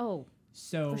best. Oh,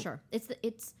 so for sure.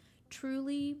 It's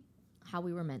truly how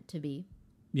we were meant to be.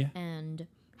 Yeah. And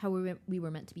how we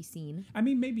were meant to be seen. I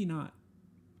mean, maybe not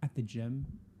at the gym,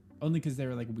 only because there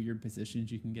are like weird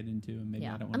positions you can get into, and maybe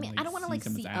I don't want to. I don't want to like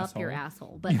see up your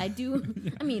asshole, but I do.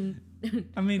 Yeah. I mean,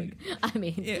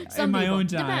 yeah, some in my people, own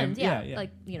time, depends, yeah,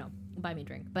 like you know, buy me a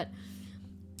drink, but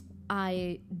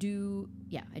I do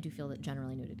feel that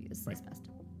generally nudity is best.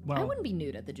 Well, I wouldn't be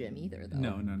nude at the gym either, though.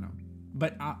 No.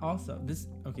 But also,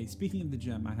 speaking of the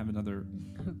gym, I have another...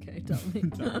 Okay, tell me.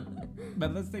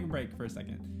 But let's take a break for a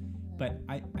second. But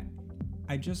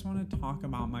I just want to talk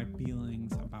about my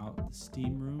feelings about the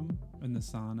steam room and the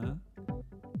sauna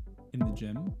in the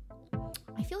gym.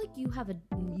 I feel like you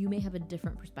may have a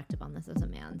different perspective on this as a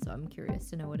man, so I'm curious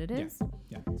to know what it is.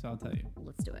 Yeah, so I'll tell you.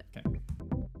 Let's do it. Okay.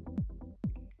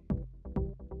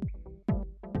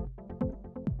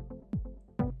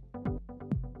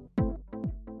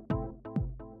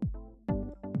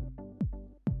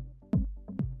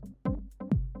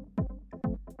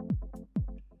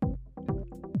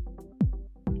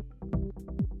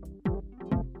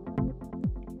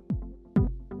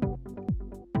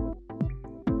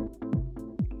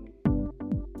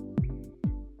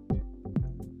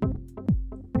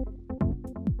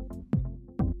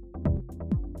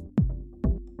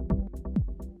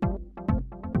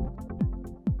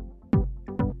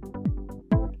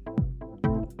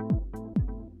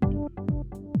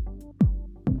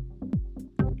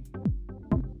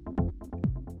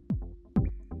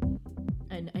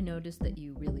 Noticed that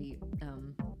you really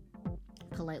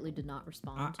politely did not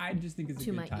respond. I just think it's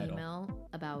a good title. To my email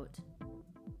about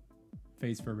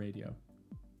Face for Radio.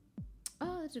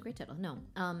 Oh, that's a great title. No,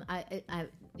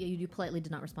 you politely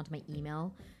did not respond to my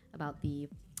email about the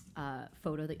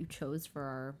photo that you chose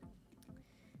for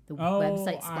the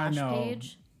website splash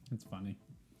page. It's funny.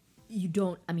 You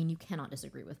don't. I mean, you cannot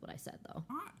disagree with what I said, though.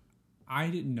 I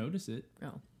didn't notice it.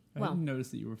 No, I didn't notice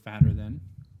that you were fatter then.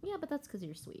 Yeah, but that's because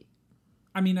you're sweet.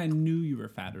 I mean, I knew you were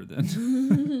fatter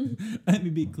then. Let me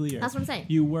be clear. That's what I'm saying.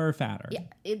 You were fatter. Yeah,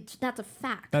 that's a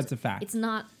fact. That's a fact. It's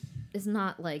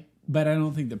not like. But I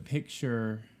don't think the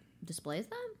picture displays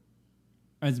them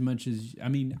as much as. I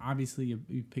mean, obviously, if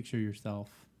you picture yourself,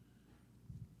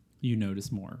 you notice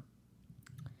more.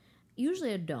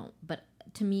 Usually, I don't. But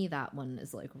to me, that one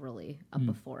is like really a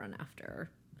before and after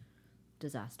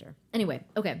disaster. Anyway,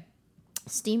 okay,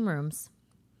 steam rooms.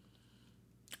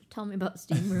 Tell me about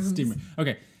steam rooms.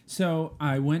 Okay, so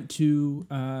I went to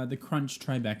the Crunch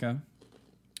Tribeca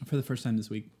for the first time this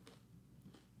week,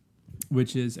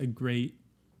 which is a great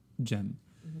gym.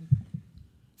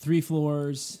 3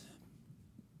 floors,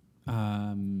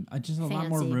 just a lot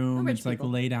more room. It's like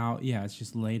laid out. Yeah, it's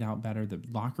just laid out better. The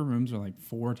locker rooms are like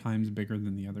 4 times bigger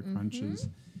than the other Crunches.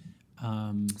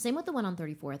 Same with the one on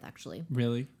 34th, actually.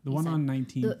 Really? The one on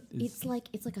 19th it's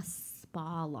like a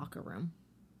spa locker room.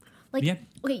 Like,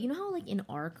 okay, you know how like in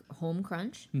our home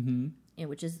Crunch, and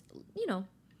which is, you know,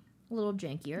 a little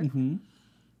jankier,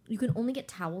 you can only get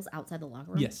towels outside the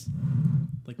locker room? Yes.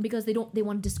 Because they want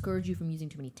to discourage you from using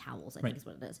too many towels, I think is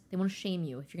what it is. They want to shame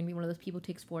you. If you're going to be one of those people who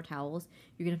takes 4 towels,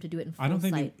 you're going to have to do it in full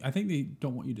sight. I think they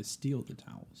don't want you to steal the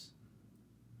towels.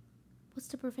 What's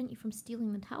to prevent you from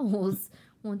stealing the towels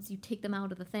once you take them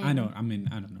out of the thing? I know. I mean,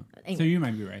 I don't know. Anyway. So you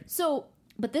might be right. So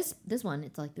But this one,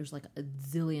 it's like there's like a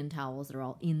zillion towels that are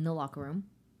all in the locker room,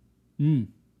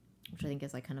 which I think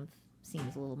is like kind of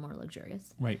seems a little more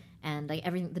luxurious. Right. And like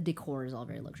everything, the decor is all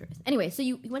very luxurious. Anyway, so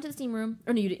you went to the steam room,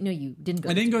 or no, you didn't go.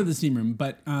 I didn't go to the steam room,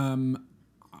 but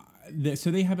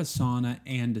so they have a sauna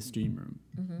and a steam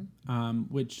room,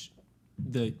 which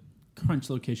the Crunch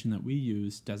location that we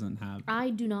use doesn't have. I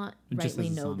do not It just rightly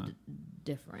has a know sauna. the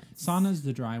difference. Sauna's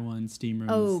the dry one, steam room.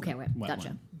 Oh, is okay, the right, wet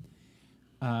gotcha.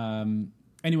 one.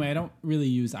 Anyway, I don't really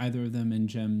use either of them in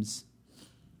gyms,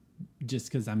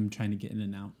 just because I'm trying to get in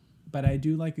and out. But I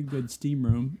do like a good steam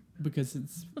room because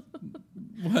it's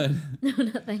what? No,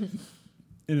 nothing.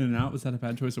 In and out? Was that a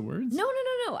bad choice of words? No.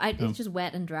 It's just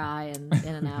wet and dry and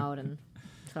in and out and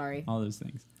sorry. All those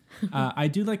things. I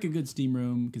do like a good steam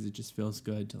room because it just feels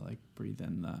good to like breathe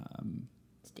in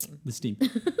Steam. the steam.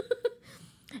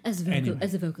 As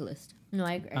a vocalist. No,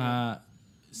 I agree.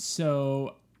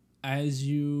 So as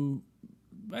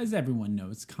everyone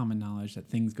knows, common knowledge that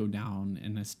things go down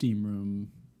in a steam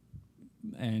room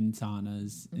and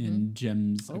saunas in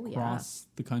gyms across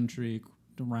the country,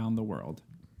 around the world.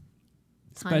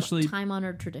 Especially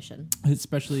time-honored tradition.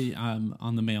 Especially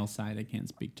on the male side. I can't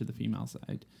speak to the female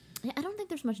side. Yeah, I don't think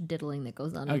there's much diddling that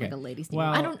goes on in like a lady steam.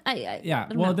 Well, I don't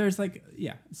know. there's like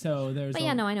so there's.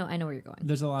 But no, I know where you're going.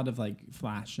 There's a lot of like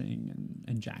flashing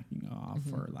and jacking off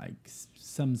or like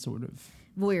some sort of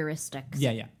voyeuristic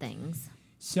things.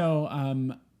 So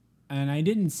and I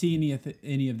didn't see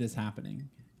any of this happening.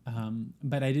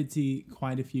 But I did see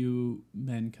quite a few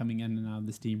men coming in and out of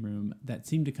the steam room that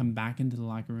seemed to come back into the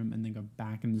locker room and then go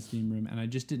back in the steam room. And I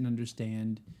just didn't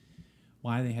understand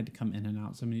why they had to come in and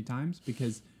out so many times,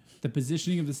 because the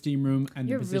positioning of the steam room and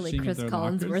You're the positioning really Chris of their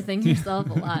Collinsworthing yourself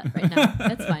a lot right now.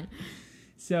 That's fine.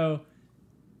 So,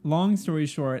 long story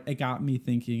short, it got me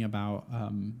thinking about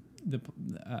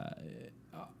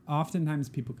oftentimes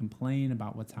people complain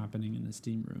about what's happening in the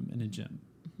steam room in a gym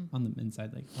on the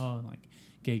inside, like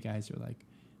gay guys are like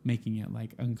making it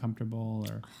like uncomfortable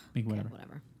or making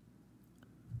whatever.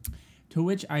 To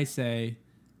which I say,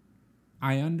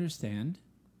 I understand.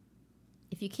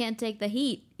 If you can't take the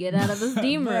heat, get out of the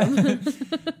steam room.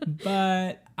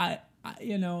 But I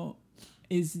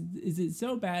is it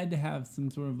so bad to have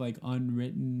some sort of like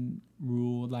unwritten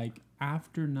rule, like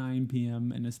after 9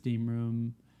 p.m. in a steam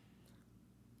room?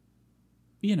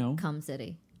 Cum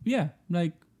City. Yeah,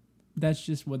 like that's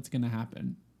just what's gonna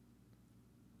happen.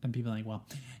 And people are like, well,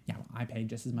 I pay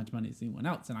just as much money as anyone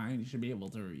else, and I should be able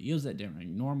to use it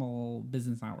during normal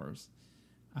business hours.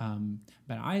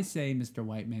 But I say, Mr.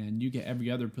 White Man, you get every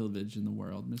other privilege in the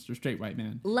world, Mr. Straight White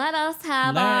Man. Let us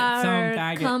have Let our some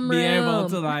faggot cum be room. able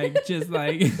to like just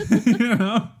like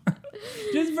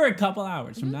just for a couple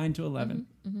hours from 9 to 11.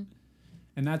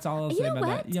 And that's all I'll say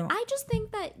about that. I just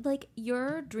think that like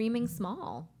you're dreaming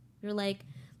small. You're like,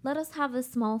 let us have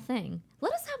this small thing.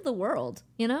 Let us have the world.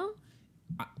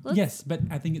 Yes, but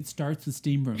I think it starts with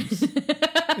steam rooms.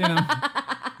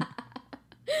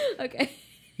 Okay.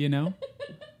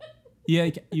 Yeah,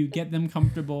 you get them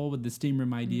comfortable with the steam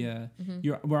room idea.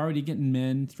 We're already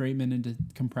getting straight men into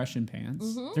compression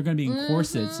pants. They're going to be in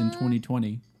corsets in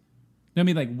 2020. They're going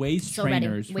to be like waist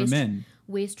trainers for men.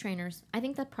 Waist trainers. I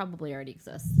think that probably already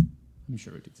exists. I'm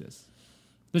sure it exists.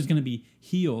 There's going to be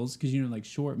heels because, like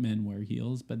short men wear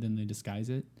heels, but then they disguise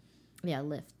it. Yeah,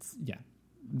 lifts. Yeah.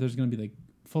 There's going to be like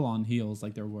full-on heels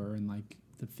like there were in like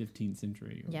the 15th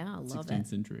century or I love 16th it.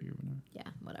 century or whatever. Yeah,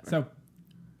 whatever. So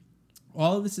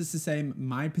all of this is to say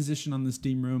my position on the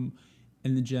steam room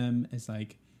in the gym is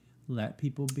like, let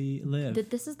people live.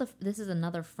 This is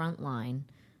another front line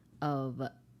of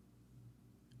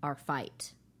our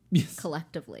fight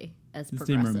collectively as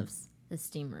progressives. The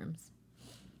steam rooms.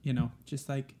 Just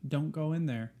like, don't go in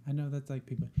there. I know that's like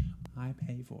people, I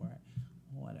pay for it.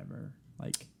 Whatever.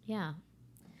 Like, yeah.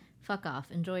 Fuck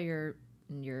off. Enjoy your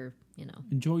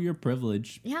enjoy your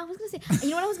privilege. Yeah, I was going to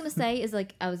say, what I was going to say is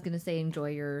like, I was going to say enjoy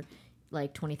your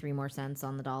like 23 more cents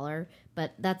on the dollar,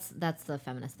 but that's the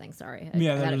feminist thing. Sorry. That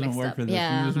doesn't work for this.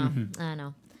 Yeah, I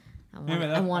know.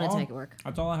 I wanted to make it work.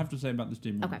 That's all I have to say about the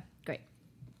steam room. Okay, great.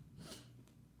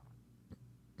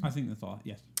 I think that's all.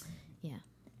 Yes. Yeah.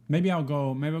 Maybe I'll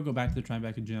go back to the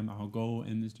Tribeca gym. I'll go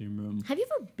in the steam room. Have you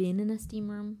ever been in a steam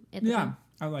room at the gym?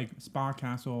 I like Spa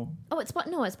Castle. Oh, it's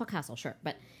Spa Castle, sure,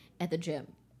 but at the gym.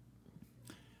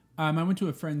 I went to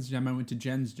a friend's gym. I went to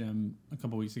Jen's gym a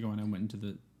couple weeks ago,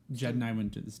 and Jed and I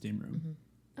went to the steam room.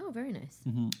 Oh, very nice.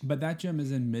 But that gym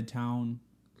is in Midtown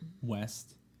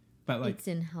West. But like it's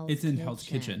in Hell's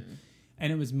Kitchen.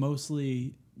 And it was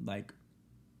mostly like,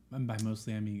 and by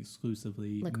mostly I mean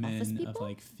exclusively like men of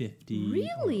like 50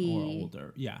 really? or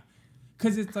older. Yeah.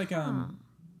 Because it's like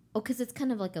Oh, because it's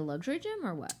kind of like a luxury gym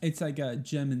or what? It's like a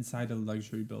gym inside a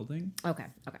luxury building. Okay.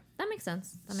 That makes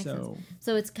sense. Sense. So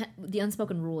So it's the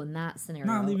unspoken rule in that scenario.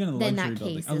 not even a then luxury that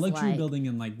building. case A is luxury like building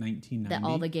in like 1990. that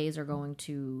all the gays are going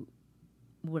to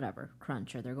whatever,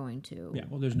 Crunch, or they're going to... Yeah,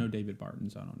 well, there's no David Barton,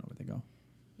 so I don't know where they go.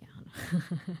 Yeah.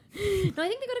 No, I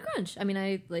think they go to Crunch. I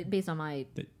mean, based on my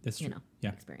That's true.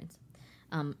 experience.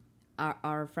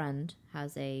 Our friend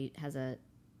has a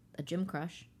gym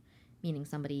crush, meaning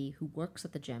somebody who works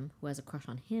at the gym who has a crush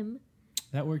on him.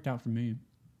 That worked out for me.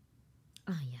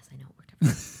 Oh, yes, I know it worked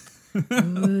out for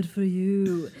you. Good for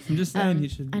you. I'm just saying he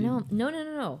should be. I know.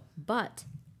 No. But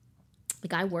the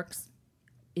guy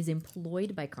is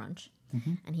employed by Crunch,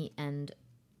 and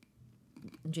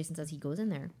Jason says he goes in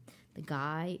there. The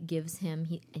guy gives him,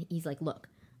 he's like, look,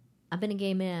 I've been a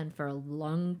gay man for a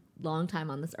long, long time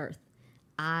on this earth.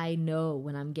 I know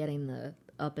when I'm getting the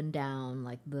up and down,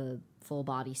 like the full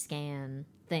body scan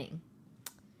thing.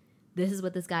 This is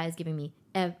what this guy is giving me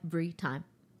every time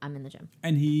I'm in the gym.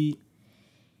 And he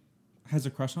has a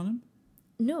crush on him?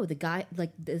 No, the guy,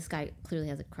 like this guy clearly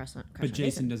has a crush on But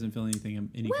Jason doesn't feel anything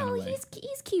any kind of way. Well,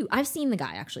 he's cute. I've seen the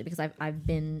guy actually because I've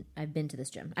been to this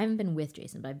gym. I haven't been with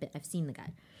Jason, but I've seen the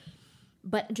guy.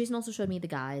 But Jason also showed me the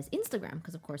guy's Instagram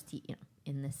because, of course,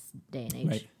 in this day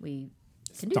and age, we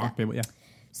can do that. People, yeah.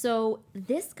 So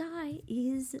this guy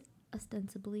is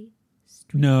ostensibly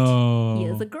straight. No. He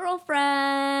has a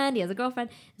girlfriend. His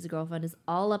girlfriend is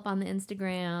all up on the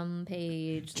Instagram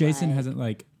page. Jason hasn't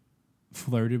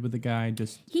flirted with the guy.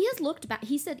 He has looked back.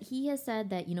 He has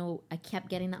said that I kept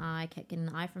getting the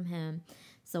eye from him.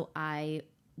 So I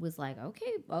was like,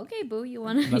 okay, boo, you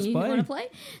want to play?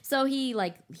 So he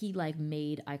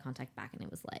made eye contact back, and it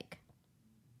was like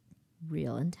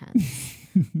real intense,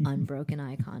 unbroken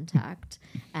eye contact,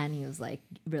 and he was like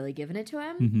really giving it to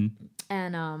him,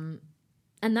 and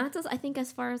that's I think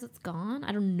as far as it's gone.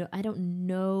 I don't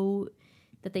know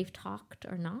that they've talked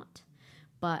or not,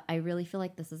 but I really feel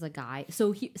like this is a guy.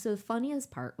 So the funniest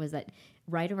part was that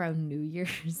right around New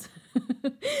Year's,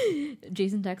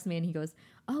 Jason texts me and he goes,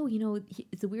 "Oh,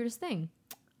 it's the weirdest thing.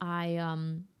 I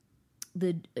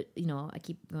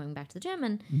keep going back to the gym,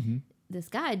 and this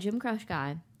guy, Gym Crush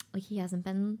guy, he hasn't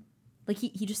been,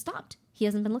 he just stopped. He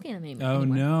hasn't been looking at me anymore." Oh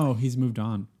no, he's moved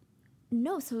on.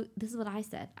 No, so this is what I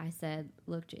said. I said,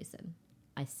 "Look, Jason,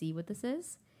 I see what this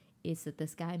is. It's that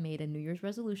this guy made a New Year's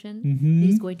resolution.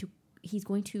 He's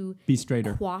going to be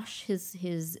straighter, quash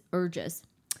his urges,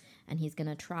 and he's going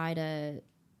to try to,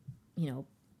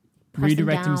 press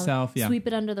redirect him down, himself, sweep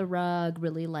it under the rug,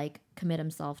 really commit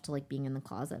himself to being in the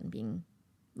closet and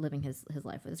living his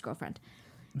life with his girlfriend."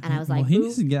 And I was like, he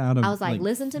needs to get out of. I was like,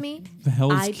 listen to me. The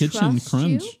Hell's I Kitchen trust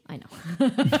crunch. You. I know.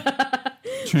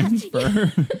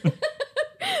 Transfer.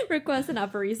 Request an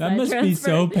Upper East Side That must transfer. be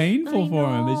so painful for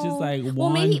him. It's just like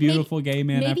one beautiful gay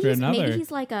man after another.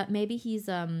 Maybe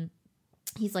he's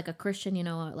like a Christian,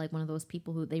 like one of those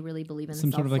people who they really believe in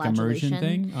some sort of immersion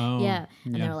thing. Oh, yeah,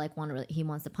 and they're like he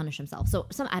wants to punish himself. So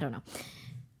I don't know.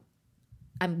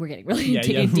 We're getting really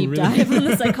taking a deep dive on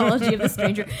the psychology of the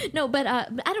stranger. No, but I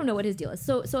don't know what his deal is.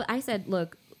 So I said,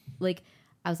 look,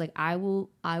 I was like, I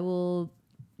will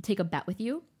take a bet with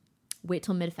you. Wait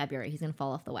till mid-February. He's gonna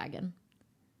fall off the wagon.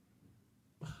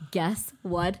 Guess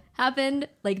what happened?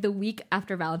 The week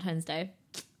after Valentine's Day,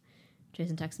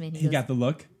 Jason texts me and he goes, got the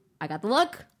look. I got the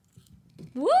look.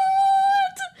 What?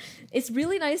 It's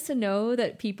really nice to know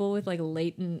that people with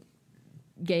latent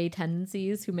gay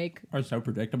tendencies who are so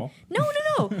predictable. No.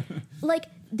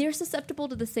 They're susceptible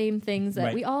to the same things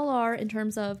that we all are in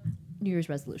terms of New Year's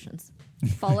resolutions.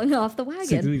 Falling off the wagon.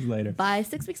 6 weeks later. By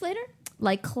 6 weeks later,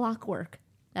 like clockwork,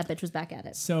 that bitch was back at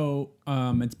it. So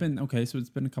it's been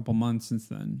a couple months since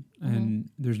then, and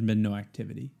there's been no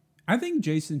activity. I think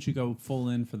Jason should go full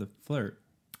in for the flirt.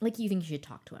 You think you should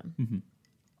talk to him? Mm-hmm.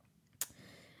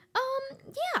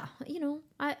 Yeah,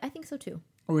 I think so too.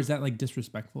 Or is that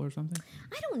disrespectful or something?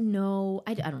 I don't know.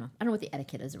 I don't know. I don't know what the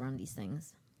etiquette is around these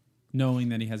things. Knowing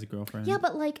that he has a girlfriend. Yeah,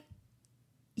 but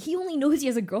he only knows he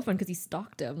has a girlfriend because he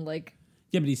stalked him.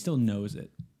 Yeah, but he still knows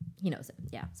it. He knows it.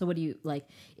 Yeah. So what do you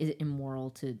is it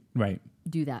immoral to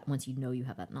do that once you know you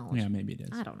have that knowledge? Yeah, maybe it is.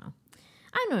 I don't know.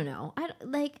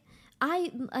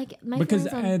 My because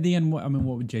friends at the end, what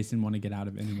would Jason want to get out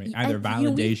of it anyway? Either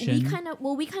validation.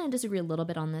 We kind of disagree a little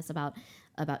bit on this about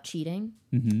cheating.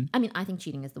 Mm-hmm. I mean, I think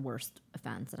cheating is the worst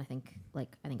offense, and I think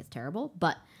it's terrible.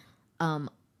 But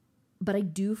I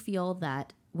do feel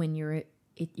that when you're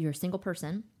a single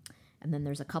person, and then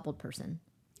there's a coupled person,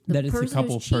 the person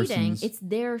who's cheating, it's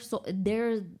their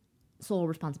sole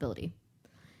responsibility.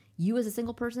 You as a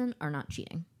single person are not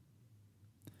cheating.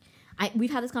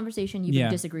 We've had this conversation. You've Yeah.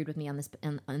 disagreed with me on this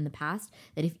in the past.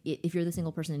 That if you're the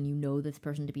single person and you know this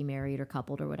person to be married or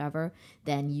coupled or whatever,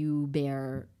 then you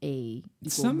bear a equal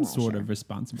Some moral sort share. of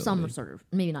responsibility. Some sort of,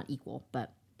 maybe not equal,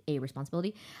 but a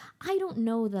responsibility. I don't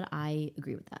know that I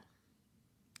agree with that.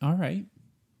 All right.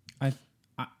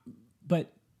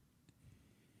 But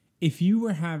if you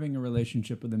were having a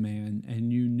relationship with a man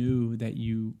and you knew that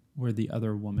you were the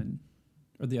other woman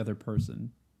or the other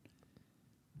person,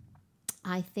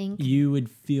 I think you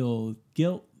would feel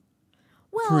guilt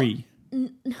free.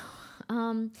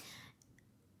 I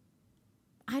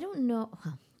don't know.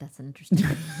 Well, that's an interesting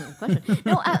question.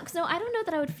 No, so I don't know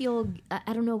that I would feel.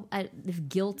 I don't know if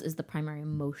guilt is the primary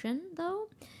emotion, though.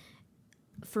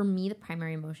 For me, the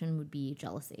primary emotion would be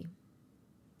jealousy.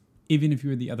 Even if you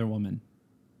were the other woman,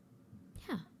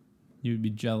 Yeah. you would be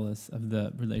jealous of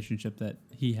the relationship that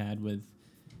he had with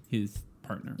his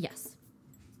partner. Yes.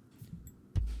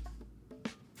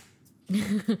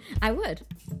 I would.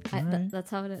 All right. That's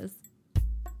how it is.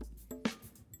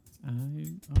 All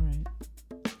right.